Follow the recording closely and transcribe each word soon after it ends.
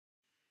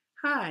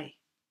Hi,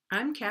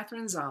 I'm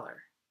Catherine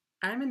Zoller.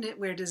 I'm a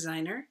knitwear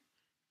designer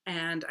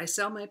and I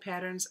sell my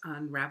patterns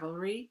on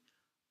Ravelry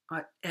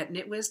at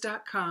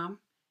knitwiz.com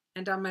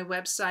and on my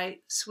website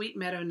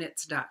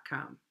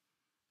sweetmeadowknits.com.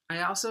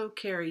 I also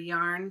carry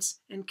yarns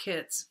and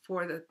kits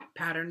for the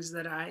patterns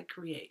that I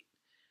create.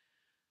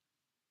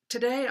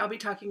 Today I'll be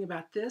talking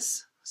about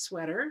this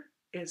sweater.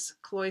 It's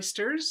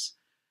Cloisters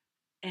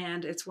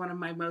and it's one of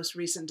my most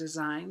recent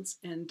designs,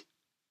 and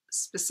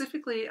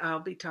specifically,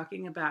 I'll be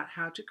talking about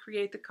how to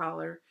create the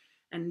collar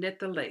and knit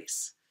the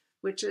lace,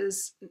 which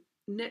is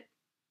knit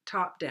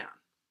top down.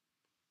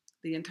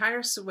 The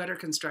entire sweater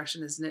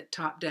construction is knit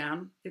top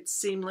down. It's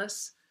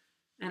seamless,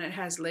 and it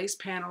has lace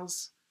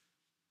panels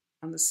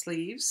on the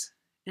sleeves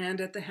and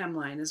at the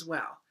hemline as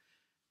well.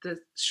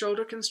 The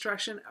shoulder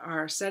construction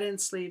are set-in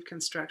sleeve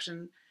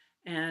construction,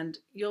 and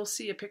you'll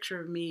see a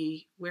picture of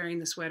me wearing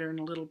the sweater in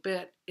a little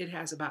bit.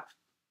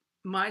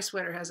 My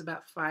sweater has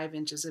about 5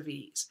 inches of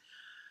ease.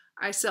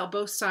 I sell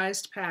both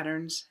sized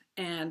patterns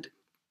and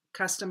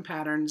custom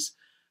patterns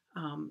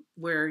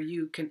where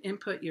you can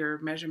input your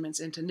measurements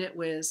into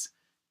NitWiz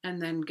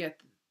and then get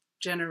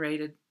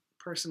generated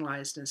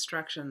personalized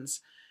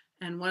instructions.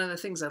 And one of the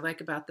things I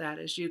like about that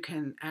is you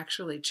can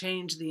actually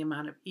change the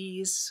amount of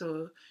ease.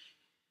 So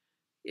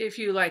if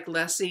you like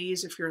less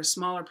ease, if you're a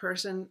smaller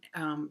person,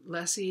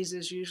 less ease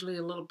is usually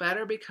a little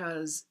better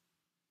because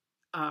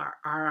our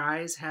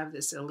eyes have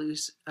this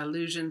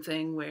illusion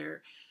thing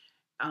where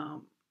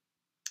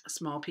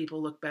small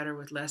people look better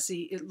with less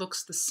ease. It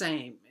looks the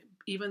same,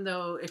 even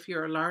though if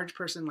you're a large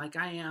person like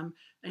I am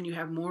and you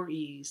have more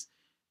ease,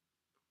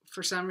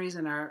 for some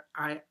reason our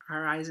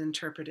eyes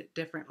interpret it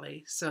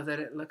differently so that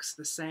it looks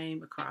the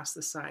same across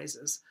the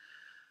sizes.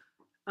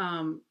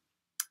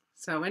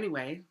 So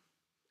anyway,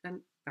 and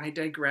I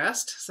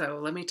digressed. So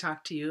let me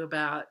talk to you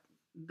about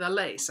the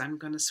lace. I'm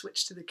going to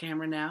switch to the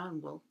camera now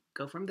and we'll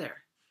go from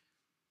there.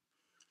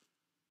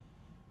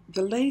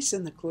 The lace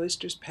in the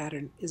Cloisters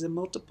pattern is a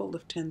multiple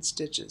of 10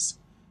 stitches,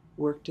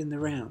 worked in the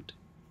round.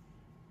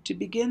 To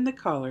begin the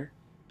collar,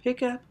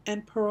 pick up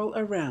and purl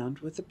around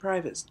with the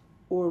private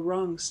or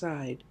wrong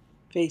side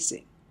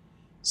facing,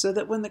 so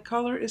that when the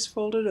collar is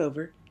folded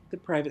over, the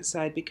private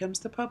side becomes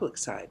the public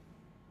side.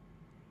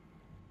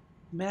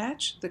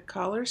 Match the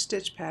collar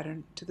stitch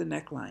pattern to the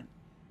neckline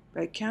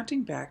by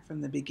counting back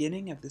from the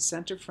beginning of the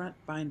center front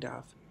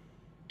bind-off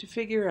to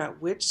figure out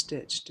which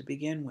stitch to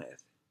begin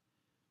with.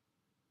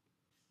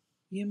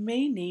 You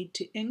may need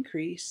to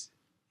increase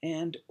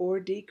and or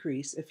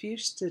decrease a few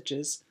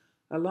stitches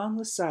along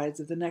the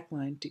sides of the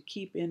neckline to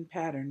keep in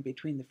pattern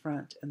between the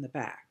front and the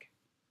back.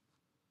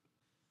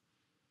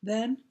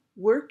 Then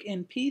work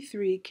in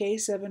P3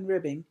 K7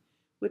 ribbing,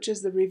 which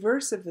is the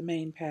reverse of the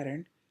main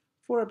pattern,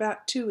 for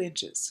about 2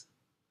 inches.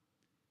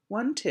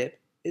 One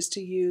tip is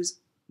to use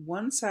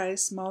one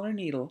size smaller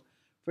needle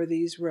for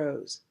these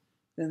rows,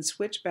 then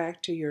switch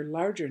back to your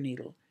larger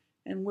needle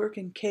and work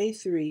in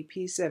K3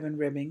 P7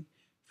 ribbing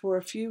for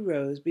a few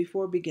rows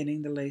before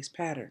beginning the lace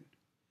pattern.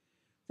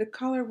 The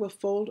collar will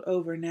fold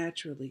over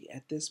naturally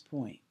at this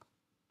point.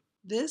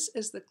 This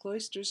is the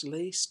Cloisters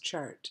lace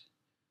chart.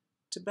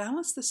 To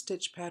balance the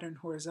stitch pattern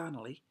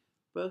horizontally,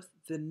 both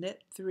the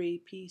knit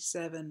 3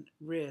 P7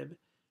 rib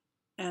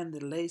and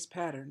the lace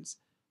patterns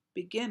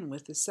begin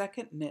with the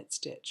second knit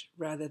stitch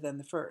rather than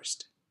the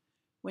first.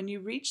 When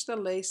you reach the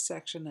lace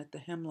section at the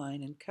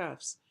hemline and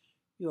cuffs,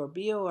 your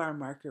BOR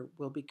marker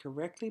will be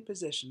correctly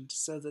positioned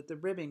so that the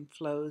ribbing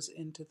flows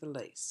into the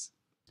lace.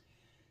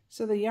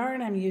 So the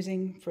yarn I'm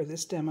using for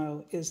this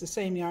demo is the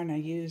same yarn I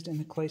used in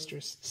the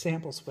Cloisters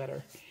sample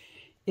sweater.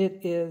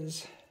 It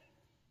is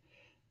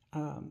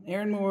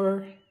Erin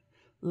Moore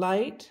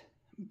Light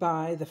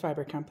by the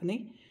Fiber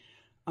Company.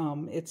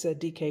 It's a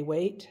DK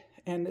weight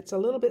and it's a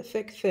little bit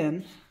thick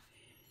thin.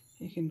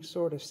 You can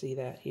sort of see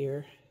that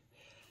here.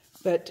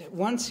 But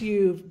once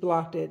you've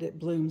blocked it, it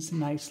blooms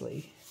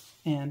nicely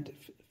and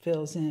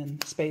fills in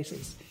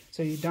spaces,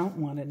 so you don't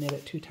want to knit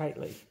it too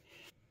tightly.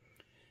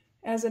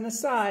 As an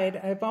aside,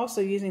 I'm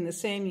also using the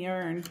same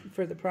yarn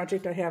for the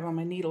project I have on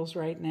my needles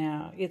right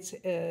now. It's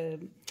a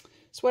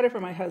sweater for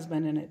my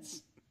husband, and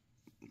it's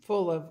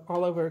full of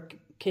all over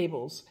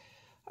cables.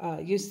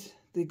 Used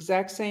the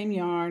exact same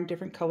yarn,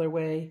 different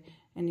colorway,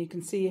 and you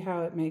can see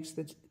how it makes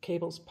the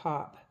cables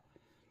pop.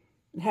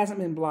 It hasn't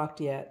been blocked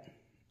yet,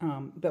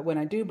 but when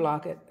I do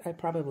block it, I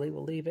probably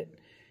will leave it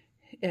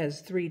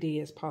as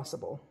 3D as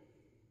possible.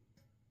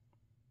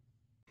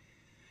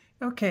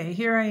 Okay,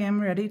 here I am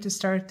ready to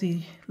start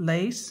the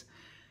lace.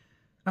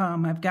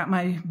 I've got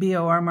my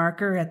BOR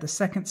marker at the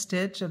second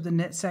stitch of the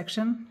knit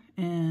section,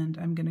 and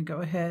I'm going to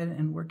go ahead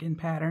and work in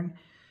pattern.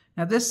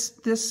 Now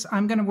this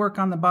I'm going to work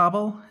on the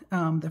bobble.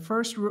 The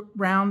first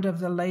round of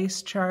the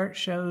lace chart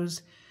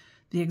shows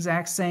the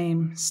exact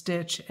same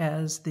stitch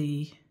as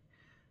the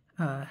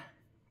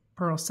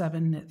purl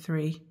 7 knit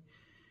 3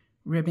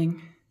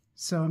 ribbing.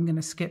 So I'm going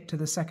to skip to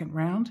the second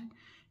round,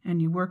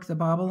 and you work the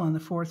bobble on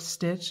the fourth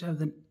stitch of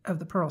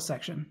the purl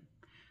section.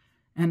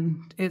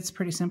 And it's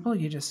pretty simple.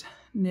 You just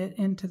knit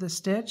into the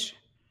stitch,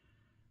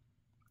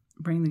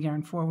 bring the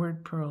yarn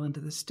forward, purl into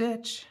the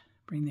stitch,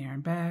 bring the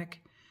yarn back,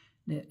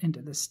 knit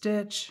into the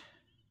stitch,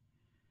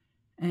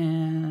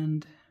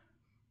 and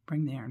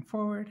bring the yarn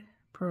forward,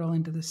 purl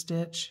into the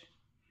stitch,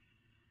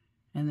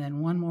 and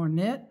then one more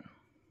knit,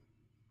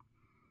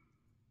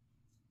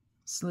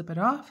 slip it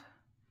off,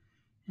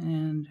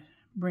 and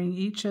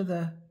bring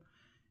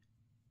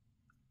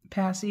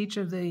pass each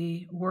of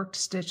the worked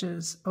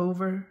stitches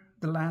over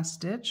the last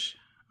stitch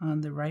on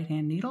the right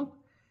hand needle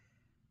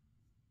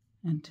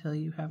until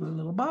you have a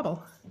little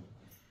bobble.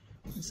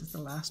 This is the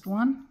last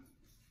one,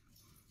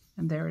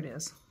 and there it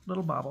is,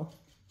 little bobble.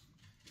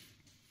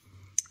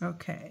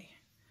 Okay,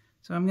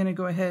 so I'm going to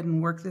go ahead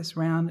and work this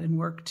round and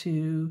work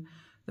to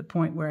the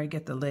point where I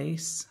get the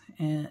lace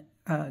and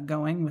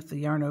going with the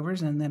yarn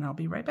overs, and then I'll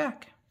be right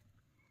back.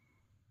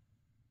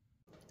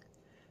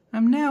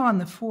 I'm now on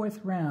the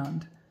 4th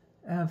round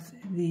of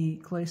the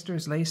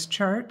Cloisters lace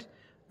chart.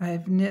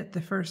 I've knit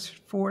the first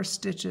 4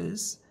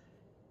 stitches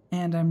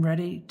and I'm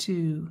ready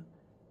to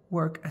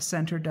work a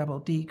center double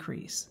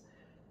decrease,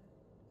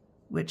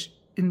 which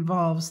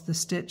involves the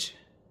stitch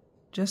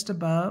just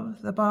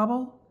above the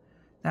bobble.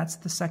 That's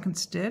the 2nd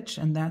stitch,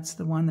 and that's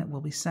the one that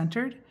will be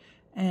centered,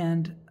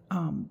 and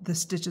the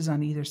stitches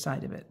on either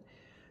side of it.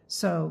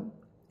 So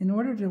in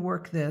order to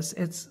work this,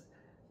 it's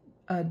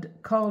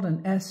called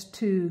an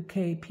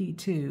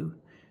S2KP2,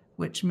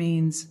 which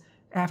means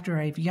after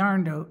I've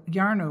yarn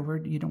over,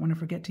 you don't want to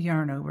forget to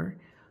yarn over,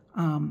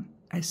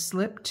 I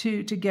slip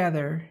 2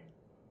 together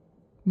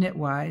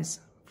knitwise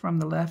from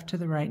the left to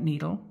the right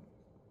needle.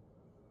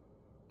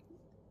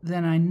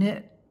 Then I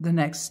knit the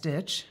next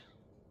stitch,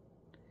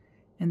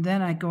 and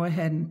then I go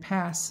ahead and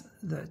pass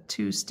the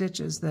 2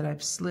 stitches that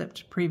I've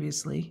slipped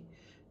previously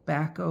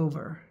back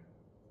over.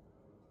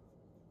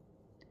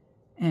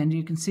 And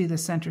you can see the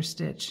center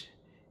stitch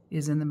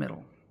is in the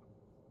middle.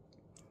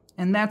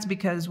 And that's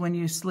because when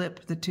you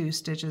slip the 2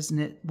 stitches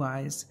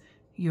knitwise,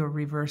 you're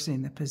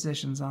reversing the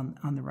positions on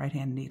the right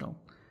hand needle.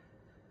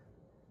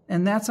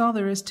 And that's all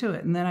there is to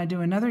it. And then I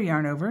do another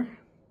yarn over,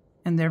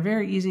 and they're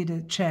very easy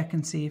to check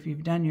and see if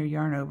you've done your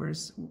yarn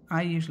overs.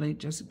 I usually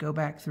just go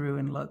back through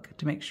and look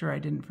to make sure I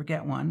didn't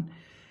forget one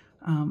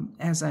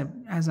as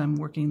I'm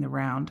working the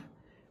round.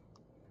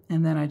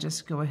 And then I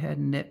just go ahead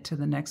and knit to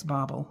the next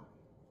bobble.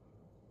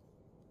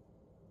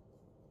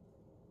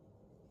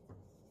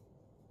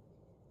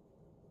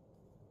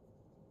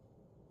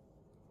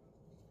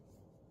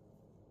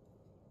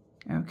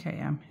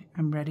 Okay,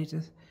 I'm ready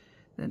to,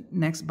 the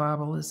next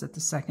bobble is at the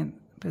 2nd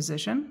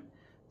position.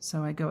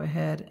 So I go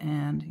ahead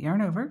and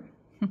yarn over,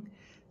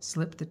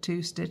 slip the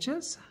 2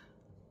 stitches,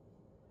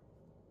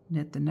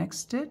 knit the next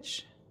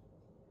stitch,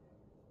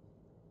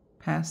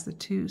 pass the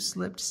 2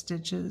 slipped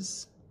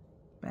stitches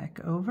back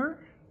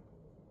over,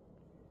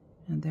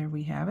 and there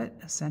we have it,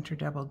 a center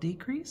double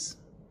decrease.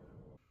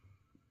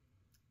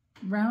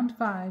 Round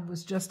 5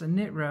 was just a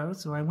knit row,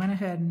 so I went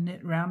ahead and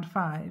knit round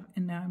 5,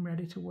 and now I'm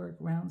ready to work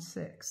round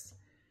 6.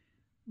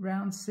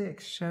 Round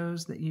 6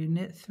 shows that you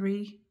knit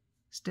 3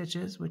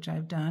 stitches, which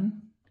I've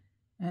done,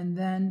 and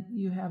then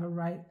you have a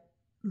right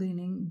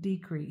leaning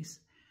decrease.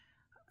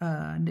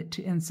 Knit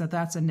 2, and so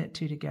that's a knit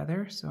 2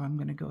 together, so I'm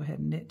going to go ahead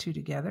and knit 2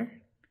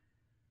 together.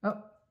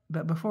 Oh,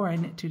 but before I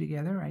knit 2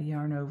 together, I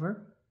yarn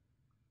over,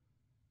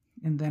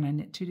 and then I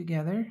knit 2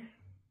 together,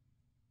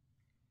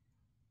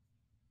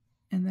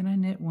 and then I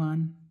knit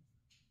 1,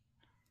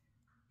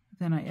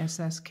 then I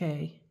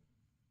SSK,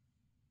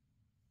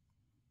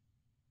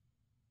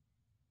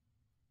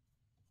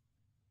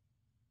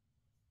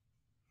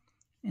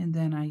 and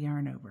then I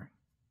yarn over.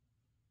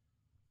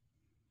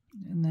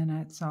 And then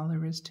that's all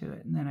there is to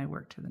it. And then I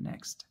work to the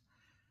next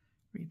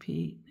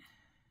repeat.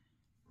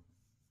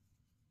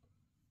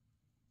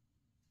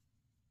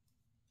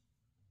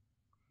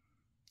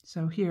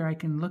 So here I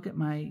can look at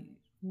my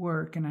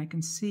work and I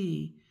can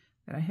see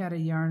that I had a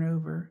yarn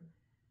over.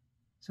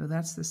 So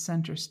that's the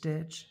center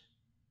stitch.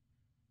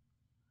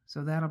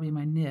 So that'll be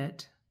my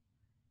knit.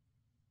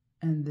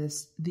 And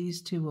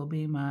these 2 will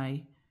be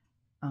my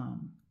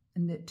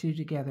knit 2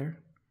 together.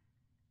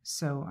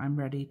 So I'm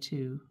ready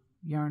to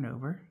yarn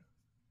over.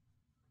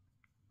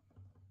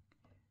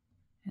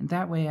 And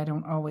that way I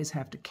don't always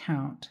have to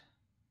count.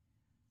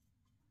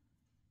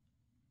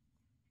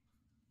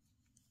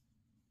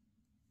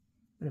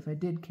 But if I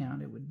did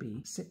count, it would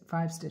be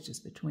 5 stitches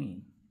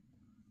between.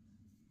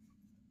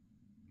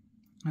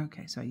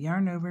 Okay, so I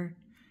yarn over,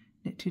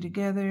 knit 2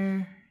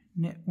 together,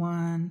 knit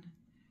 1,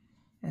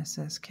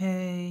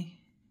 SSK,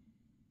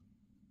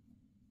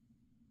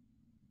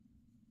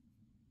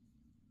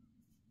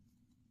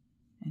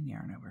 and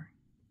yarn over.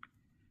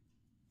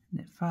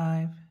 Knit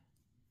 5,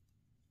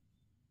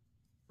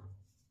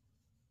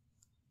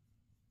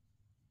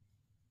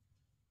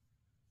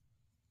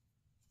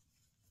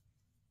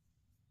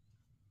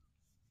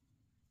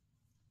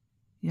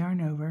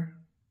 yarn over,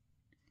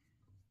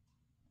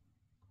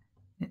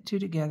 knit 2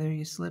 together,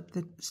 you slip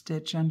the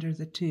stitch under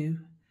the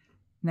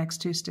next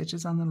 2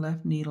 stitches on the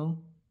left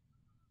needle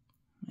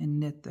and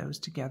knit those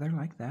together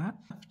like that.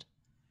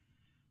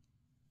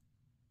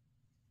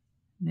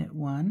 Knit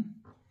 1,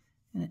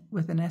 and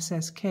with an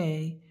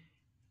SSK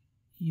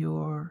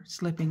you're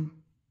slipping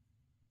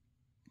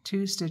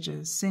 2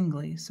 stitches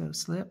singly, so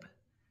slip,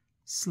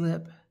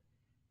 slip,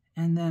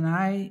 and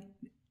then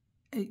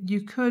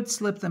you could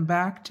slip them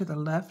back to the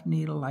left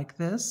needle like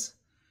this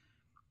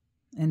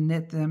and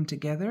knit them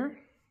together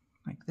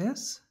like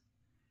this,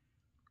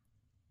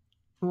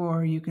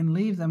 or you can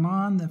leave them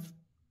on the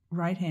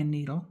right hand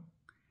needle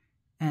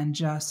and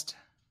just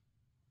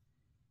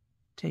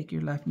take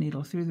your left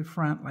needle through the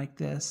front like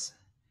this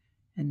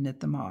and knit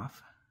them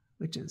off,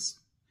 which is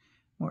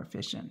more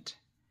efficient.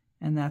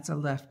 And that's a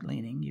left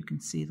leaning. You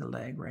can see the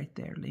leg right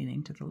there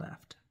leaning to the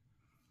left.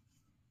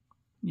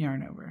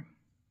 Yarn over.